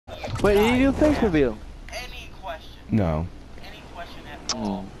Wait, did you do a face reveal? Any question? No. Any question at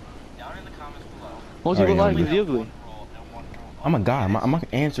all? Down in the comments below. What's he look like? Alright, Is he ugly? I'm a guy. I'm not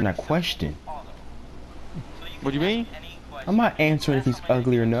answering that question. What do you mean? I'm not answering if he's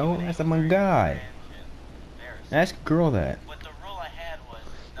ugly or no. I'm a guy. Ask a girl that.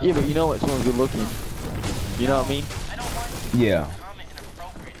 Yeah, but you know what? Someone's good looking. You know what I mean? Yeah.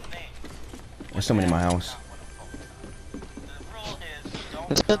 There's someone in my house.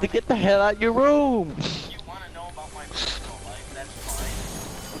 It's time to get the hell out of your room.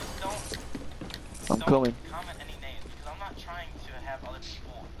 I'm coming. Comment any names because I'm not trying to have other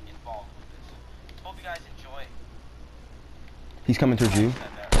people involved with this. Hope you guys enjoy. He's coming towards you. I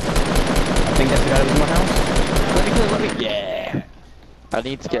think that's the guy that was in my house. Let me. Yeah. I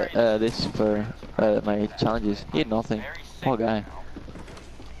need to get this for my challenges. He had nothing. Poor guy.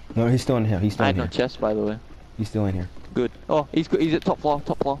 No, he's still in here. He's still I in had here. no chest, by the way. He's still in here. Good. Oh, he's good. He's at top floor.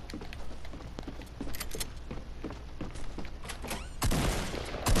 Top floor.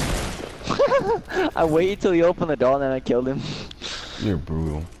 I waited till he opened the door and then I killed him. You're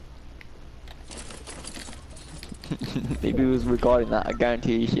brutal. Maybe he was recording that. I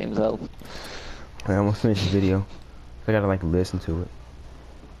guarantee he shit himself. I almost finished the video. I gotta like listen to it.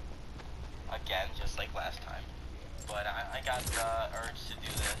 Again, just like last time. But I got the urge to do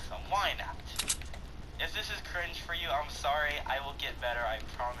this, so why not? If this is cringe for you, I'm sorry. I will get better, I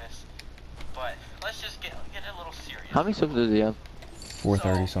promise. But let's just get a little serious. How many subs does he have?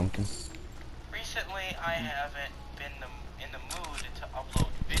 430 something. Recently, I haven't been in the mood to upload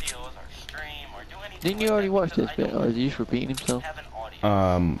videos or stream or do anything. Didn't you like already that watch this because bit, or is he just repeating himself? have an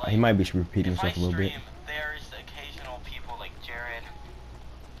audience. He might be repeating himself a little bit. There's occasional people like Jared.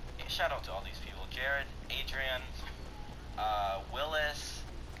 Shout out to all these people: Jared, Adrian, Willis,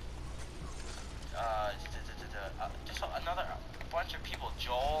 just another bunch of people.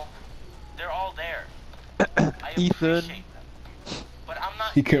 Joel. They're all there. I Ethan. appreciate them. But I'm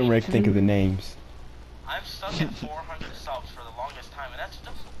not. He couldn't think of the names. I'm stuck at 400 subs for the longest time, and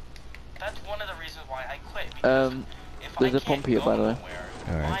that's one of the reasons why I quit. Because if there's I a pump can't here, go by the way. nowhere,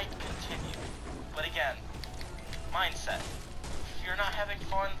 Alright. why continue? But again, mindset. If you're not having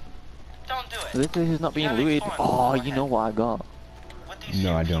fun, don't do it. This is not being Having looted. fun, Oh, go you know ahead. what I got? With these No,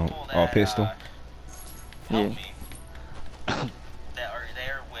 few I don't. people Oh, that, pistol. Help Yeah. me, that are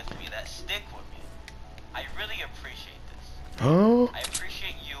there with me, that stick with me. I really appreciate this. Oh. I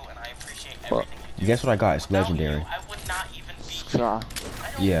appreciate you, and I appreciate Well, everything you do. Guess what I got? It's Without legendary. you, I would not even be here. Sure.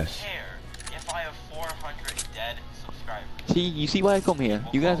 I don't Yes. care if I have 400 dead subscribers. See, you see why I come here?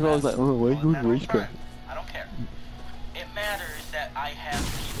 You guys are always like, oh, why are you going to race track? I don't care. It matters that I have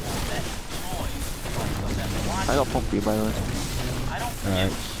people that enjoy, that watch. I got pump for you, by the way. I don't give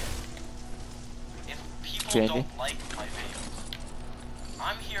Alright. a shit if people Candy? don't like my videos.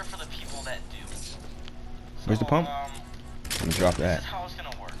 I'm here for the people that do. Where's the pump? Let me drop This that. is how it's gonna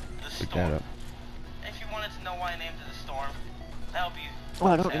work. The Pick storm. that up. If you wanted to know why I named it the storm, that would be. Oh,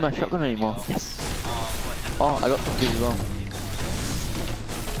 I don't need my shotgun anymore. Yes. Oh, I got pump as well.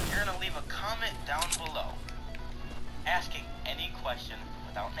 You're gonna leave a comment down below, asking any question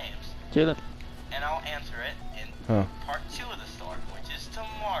without names, Jalen. and I'll answer it in part 2 of the storm, which is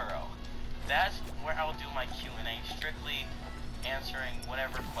tomorrow. That's where I'll do my Q&A, strictly answering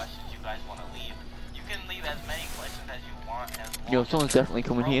whatever questions you guys want to leave. You can leave as many questions as you want, as long Yo, as someone's they're definitely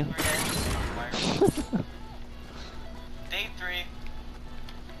coming here. appropriate. Day 3,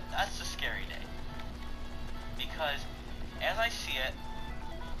 that's the scary day. Because, as I see it,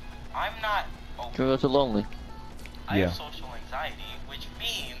 I'm not open. Can we go to Lonely? I Yeah. have social anxiety, which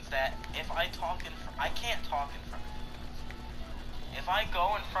means that if I talk I can't talk in front of people. If I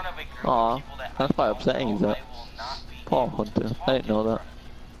go in front of a group Aw, of people that that's I quite don't upsetting, know, is that? I will not be Paul able to Hunter, talk I didn't know in that. front of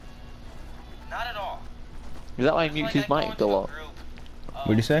people. Not at all. Is that why he It's mutes like his I go mic into a a lot? group of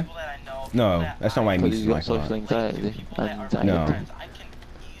What'd you say? people that I know, No, people that that's not why he Because mutes he's his got mic social on. anxiety. people that are Anxiety. No. friends, I can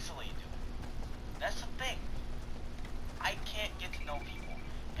easily do it. That's the thing. I can't get to know people.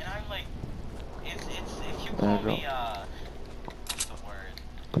 And I'm like, it's if you call me, what's the word?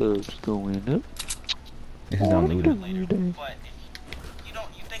 Club's going up. This is unlooted. Later. But if you don't,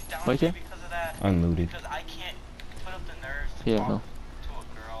 you think down What'd to you me because of that? Unlooted. Because I can't put up the nerves to Yeah, talk no. to a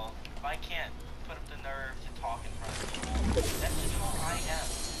girl. If I can't put up the nerves to talk in front of people, that's just how I am.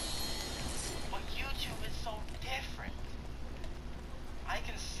 But YouTube is so different. I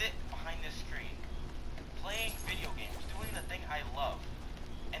can sit behind this screen, playing video games, doing the thing I love,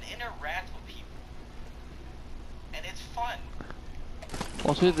 and interact with people. And it's fun.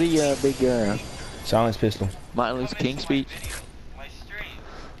 What's with the big Silence pistol. Martin Luther King speech? My stream.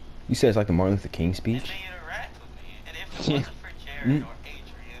 You said it's like the Martin Luther King And speech? they interact with me. And if it wasn't for Jared or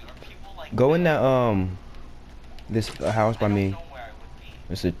Adrian or people Go in that this house by I don't me. know where I would be.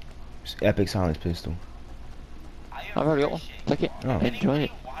 It's a epic silence pistol. I've already got one. Appreciate Take you it. all. Oh. Enjoy Anybody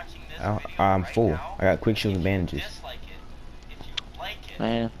it. watching this I, video I'm right full. now, I got quick if shield you advantages. dislike it, if you like it,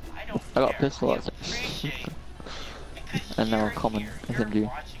 Man, I don't I got a care. pistol. I That's it. appreciate you because And now a you're common here. You're SMG.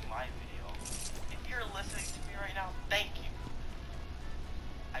 watching my video. If you're listening to me right now, thank you.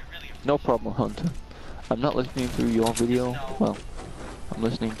 I really appreciate No problem, Hunter. I'm not listening through your video. Well, I'm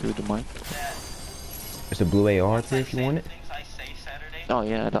listening through the mic. that. There's a blue AR up Once here I if you say want the it. things I say Saturday, Oh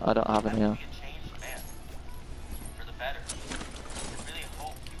yeah, I don't have I'm any. gonna be a changed man for the better. I really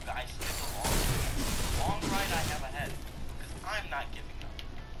hope you guys stick along with the long ride I have ahead, because I'm not giving up.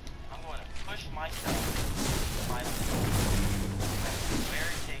 I'm going to push myself to my limit. No matter where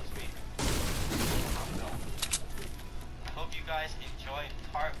it takes me, I'm going. I hope you guys enjoyed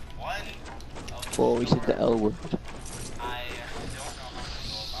part 1 of the Well, we said the storm. L word. I don't know how to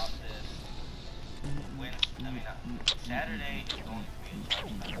go about this. Saturday is going to be a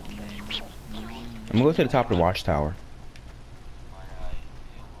judgmental day. I'm gonna go to the top of the watchtower.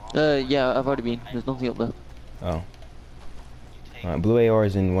 Yeah, I've already been. There's nothing up there. Oh. Blue AR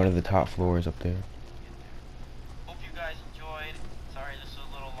is in one of the top floors up there. Hope you guys enjoyed. Sorry this was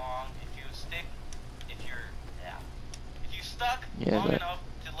a little long. If you stuck long enough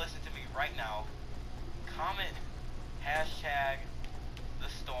to listen to me right now, comment hashtag the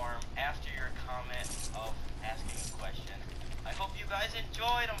storm after your comment of asking a question. I hope you guys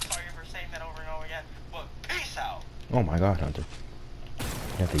enjoyed. I'm sorry for saying that over and over again, but peace out. Oh my god, Hunter. You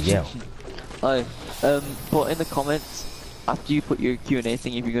have to yell. Hi. But in the comments, after you put your Q&A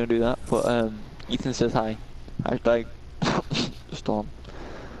thing, if you're gonna do that, but Ethan says hi. Hashtag storm.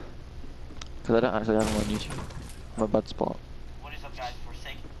 Because I don't actually have him on YouTube. I'm a bad spot. What is up, guys?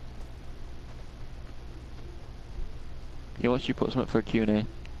 Forsaken. You know, once you put something for a Q&A.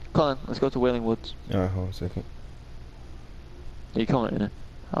 Colin, let's go to Wailing Woods. Alright, hold on a second. Are you commenting it?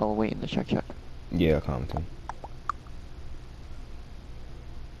 I'll wait in the chat. Yeah, I'll comment him.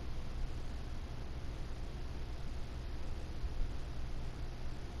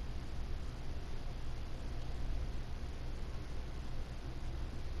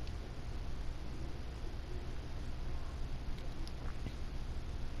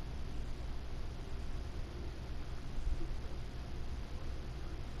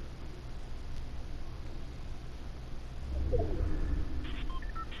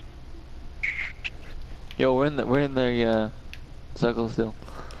 Yo, we're in the circle still.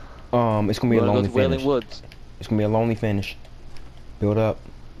 It's gonna be a lonely Wailing finish. Woods. It's gonna be a lonely finish. Build up.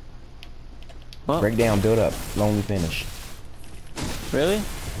 What? Break down, build up. Lonely finish. Really?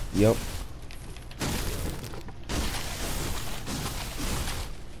 Yep.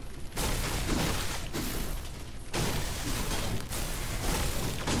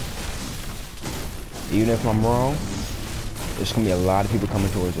 Even if I'm wrong, there's gonna be a lot of people coming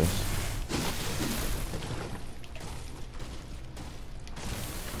towards us.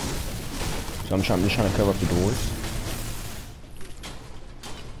 So I'm just trying to cover up the doors.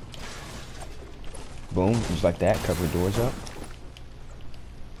 Boom, just like that, cover the doors up.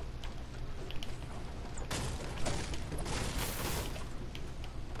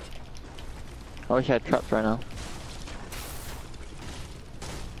 I wish I had traps right now.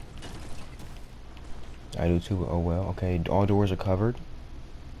 I do too. Oh well. Okay, all doors are covered.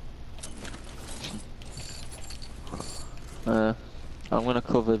 I'm gonna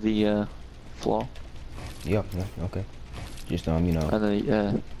cover the floor. Yep. Yeah, okay. Just you know. And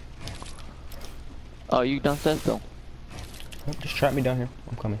the oh, you downstairs still? Just trap me down here.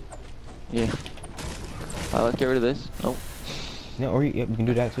 I'm coming. Yeah. Alright, let's get rid of this. Oh. Yeah, or you can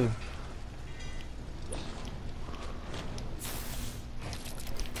do that too.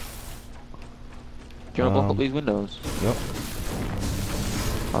 Do you wanna block up these windows? Yep.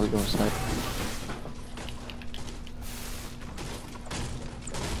 I'll go inside.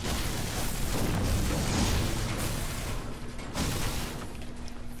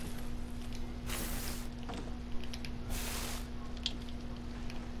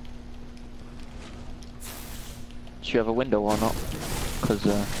 Do you have a window or not? Because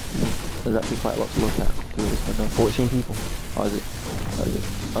there's actually quite a lot to look at through this window. 14 people. Or is it?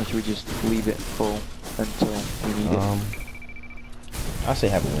 Or should we just leave it full until we need it? I say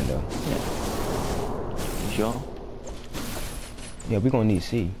have a window. Yeah. You sure? Yeah, we're gonna need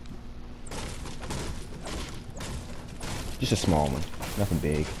C. Just a small one, nothing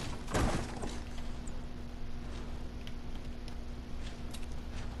big.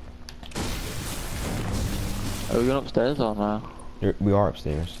 Are we going upstairs or no? We are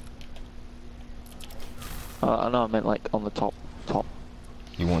upstairs. I know I meant like on the top.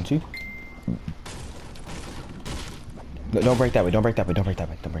 You want to? No, don't break that way. Don't break that way. Don't break that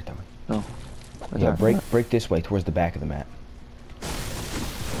way. Don't break that way. No. Yeah, break this way towards the back of the map. Yeah,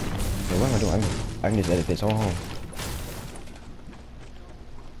 what am I doing? I can just edit this. Hold on.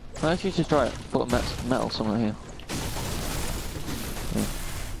 Why don't you just try it? Put a metal somewhere here.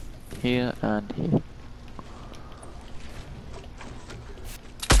 Here and here.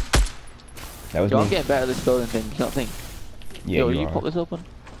 That was Yo, me. I'm getting better at this building thing, do you not think? Yeah, Yo, you you are. pop this open?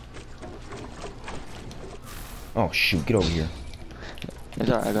 Oh shoot, get over here. It's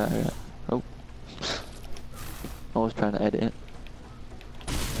alright, I got it. Oh. I was trying to edit it.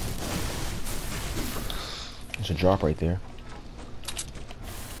 There's a drop right there.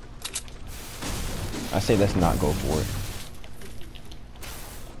 I say let's not go for it.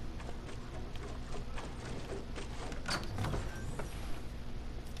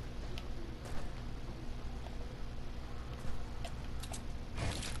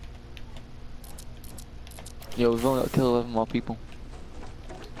 Yo, we've only got to kill 11 more people.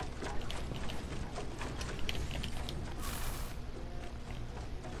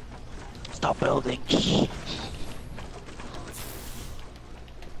 Stop building. Shh.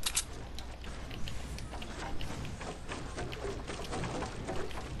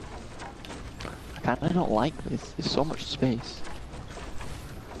 I kinda don't like this. There's so much space.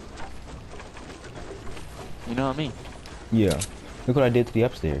 You know what I mean? Yeah. Look what I did to the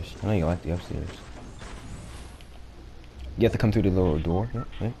upstairs. I know you like the upstairs. You have to come through the lower door.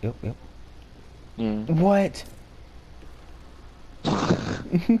 Yep. Yeah. What?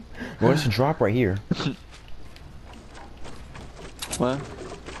 Well, there's a drop right here. What?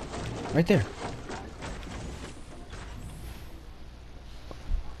 Right there.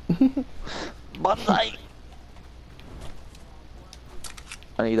 Bonsai!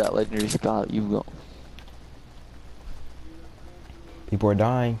 I need that legendary scar that you've got. People are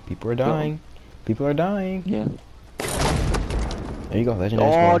dying. People are dying. People are dying. Yeah. There you go, legendary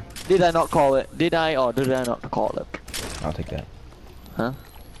Oh, scar. did I not call it? Did I or did I not call it? I'll take that. Huh?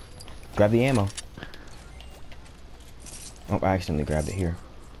 Grab the ammo. Oh, I accidentally grabbed it here.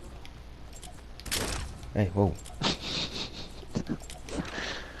 Hey, whoa.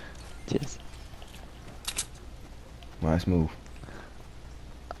 Cheers. Well, let's move.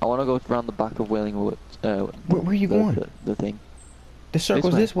 I want to go around the back of Wailing Woods. Where are you going? The thing. The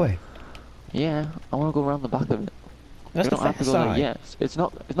circle's this way. Yeah, I want to go around the back of it. That's We the don't have to fast go there side. yet. It's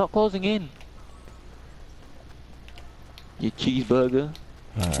not closing in. You cheeseburger.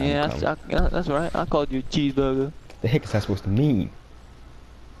 Alright, Yeah, I'm that's right. I called you a cheeseburger. the heck is that supposed to mean?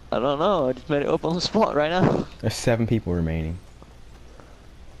 I don't know. I just made it up on the spot right now. There's 7 people remaining.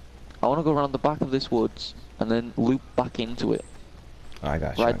 I want to go around the back of this woods and then loop back into it. Oh, I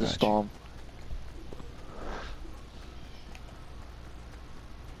got you. Ride I the got you. storm.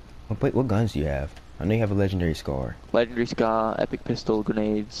 What guns do you have? I know you have a legendary scar. Legendary scar, epic pistol,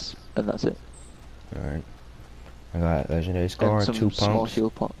 grenades, and that's it. Alright. I got legendary scar, and some 2 small pumps.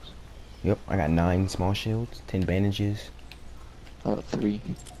 shield pots. Yep, I got 9 small shields, 10 bandages, I got 3.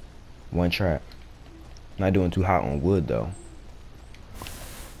 1 trap. Not doing too hot on wood though.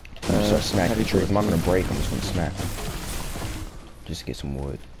 I'm gonna start smacking heavy the trees. I'm not bullet. gonna break, I'm just gonna smack them. Just to get some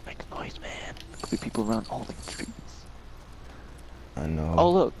wood. Make noise, man. Could be people around all the trees. I know.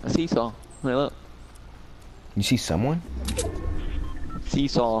 Oh look, a seesaw. Wait, look. You see someone?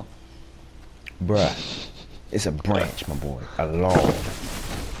 Seesaw. Bruh. It's a branch, my boy. A log.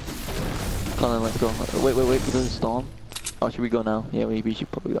 Come on, let's go. Wait, because there's a storm. Oh, should we go now? Yeah, we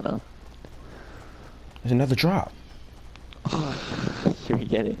should probably go now. There's another drop. Here we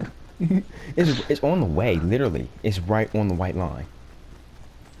get it. It's on the way, literally. It's right on the white line.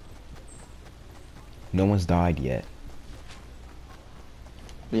 No one's died yet.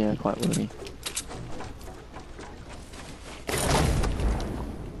 Yeah, quite really.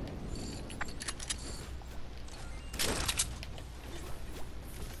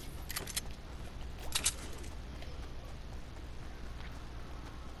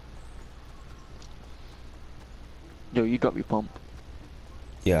 Yo, you drop your pump.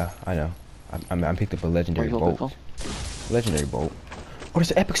 Yeah, I know. I picked up a legendary What are you bolt. hoping Legendary bolt. Oh,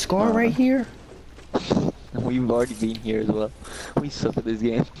 there's an epic scar Uh, right here. We've already been here as well. We suck at this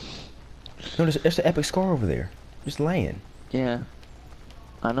game. No, there's an epic scar over there. Just laying. Yeah.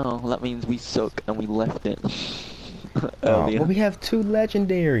 I know, that means we suck and we left it. Oh, Earlier. well, we have 2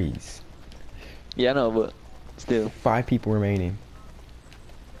 legendaries. Yeah, I know, but still. 5 people remaining.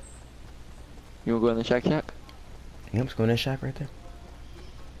 You wanna go in the shack? Yep, let's go in that shack right there.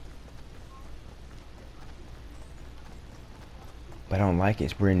 But I don't like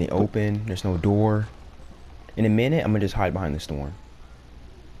it. We're in the open. There's no door. In a minute, I'm gonna just hide behind the storm.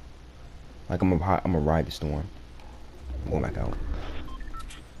 Like I'm gonna ride the storm. I'm going back out.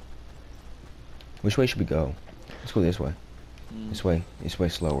 Which way should we go? Let's go this way. This way. This way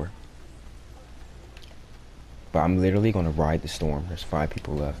slower. But I'm literally gonna ride the storm. There's 5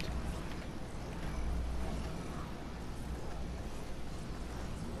 people left.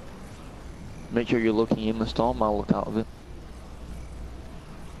 Make sure you're looking in the storm. I'll look out of it.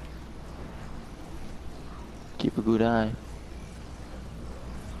 Keep a good eye.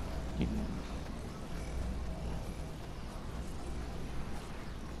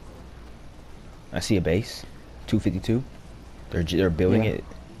 I see a base. 252. They're building it.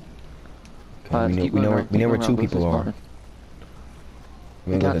 Okay, we know where 2 people are.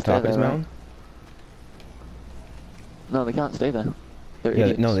 We wanna go to the top of this mountain? No, they can't stay there. They're Yeah,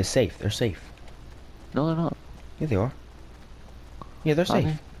 idiots. no, they're safe. They're safe. No, they're not. Yeah, they are. Yeah, they're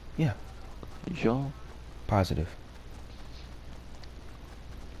safe. Yeah. You sure? Positive.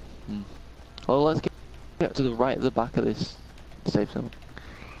 Well, let's get to the right at the back of this safe zone.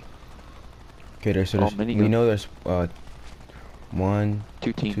 Okay, we know there's 1,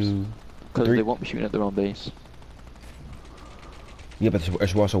 2 teams. 2, Because 3. they won't be shooting at their own base. Yeah, but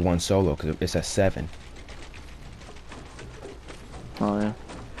there's also 1 solo because it's at 7. Oh yeah.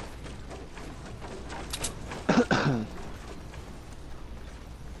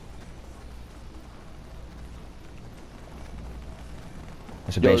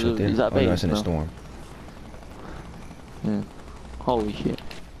 There's a base right there. Is that Oh, no, base? it's in a No. storm. Yeah. Holy shit.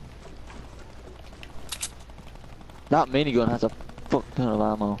 That minigun has a fuck ton of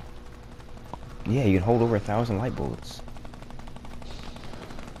ammo. Yeah, you can hold over 1,000 light bullets.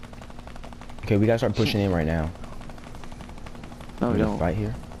 Okay, we gotta start pushing in right now. No, we There's a don't. fight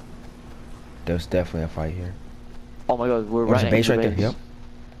here. There's definitely a fight here. Oh my god, we're Oh, there's right a base next right to the there.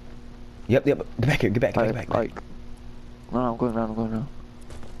 Yep. Yep. Get back here. Get back. Get back. Like, no, I'm going around.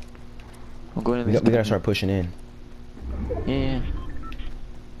 I'm going in We this. gotta start pushing in. Yeah.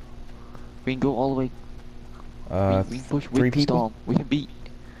 We can go all the way. We can push 3 with the people. storm. We can beat.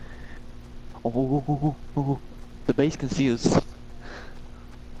 Oh. The base can see us.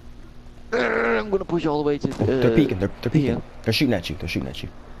 I'm gonna push all the way to. They're peeking. They're peeking. Here. They're shooting at you. They're shooting at you.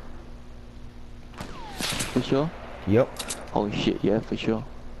 For sure. Yep. Holy shit! Yeah, for sure.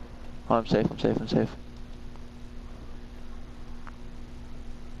 Oh, I'm safe.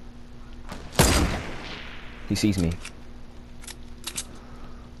 He sees me.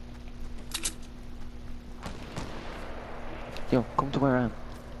 Yo, come to where I am.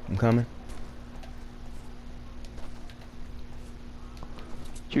 I'm coming.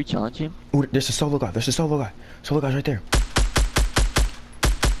 Should we challenge him? Ooh, there's a solo guy. Solo guy's right there.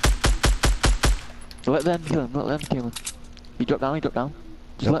 Let them kill him. Let them kill him. He dropped down.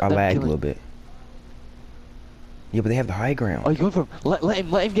 Just Nope, let I them lagged a kill him. little bit. Yeah, but they have the high ground. Oh, he's going for him. Let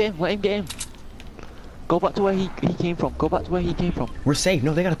him get him. Go back to where he came from. We're safe.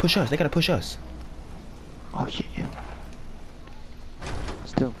 No, they gotta push us. Oh shit, yeah.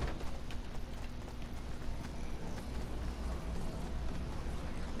 Still.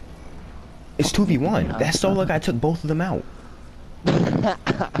 It's 2v1. That solo guy took both of them out.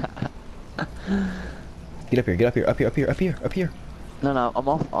 Get up here. No, I'm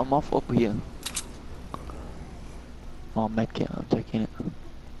off up here. Oh, medkit, I'm taking it.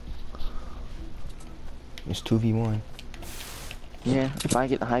 It's 2v1. Yeah, if I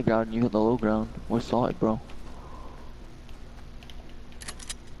get the high ground and you get the low ground, we're sorted, bro.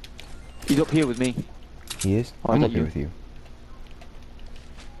 He's up here with me. He is? Oh, I'm is up that here you? with you.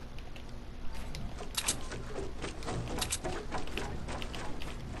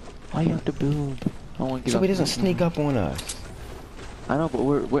 Why you have to build? I want to get So up he doesn't there. sneak up on us. I know, but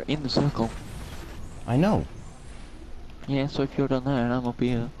we're in the circle. I know. Yeah, so if you're down there and I'm up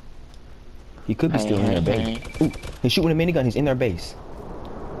here. He could be still in their base. Ooh, he's shooting a minigun. He's in their base.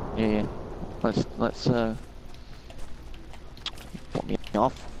 Yeah. Let's put me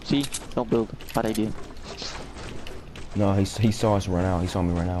off. See? Don't build. Bad idea. No, he saw us run out. He saw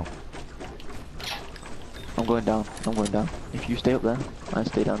me run out. I'm going down. If you stay up there, I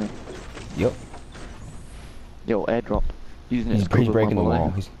stay down here. Yep. Yo, airdrop. Using it He's as cover breaking the while I'm wall.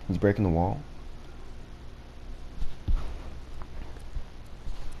 away. He's breaking the wall.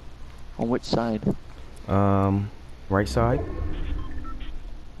 On which side? Right side.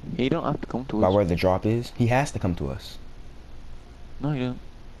 You don't have to come to By us. where the drop is. He has to come to us. No, you don't.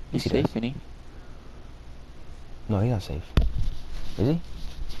 He's Yes, he safe, does. isn't he? No, he's not safe. Is he?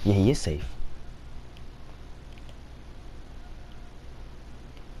 Yeah, he is safe.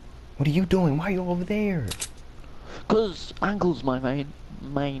 What are you doing? Why are you over there? Cause Angle's my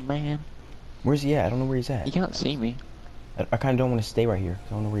main man. Where's he at? I don't know where he's at. You can't see me. I kind of don't want to stay right here. I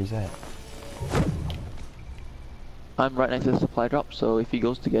don't know where he's at. I'm right next to the supply drop, so if he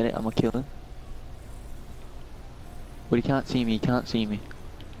goes to get it, I'm gonna kill him. But he can't see me, he can't see me.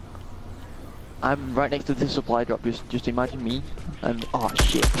 I'm right next to the supply drop, just imagine me. And oh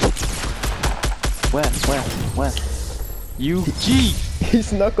shit. Where? You G! He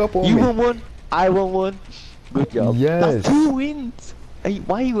snuck up on You me. won one, I won one. Good job. Yes. That's 2 wins! Hey,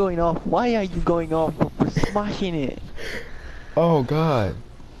 why are you going off? Why are you going off? We're smashing it. Oh god.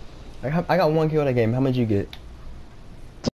 I got 1 kill that game. How much you get?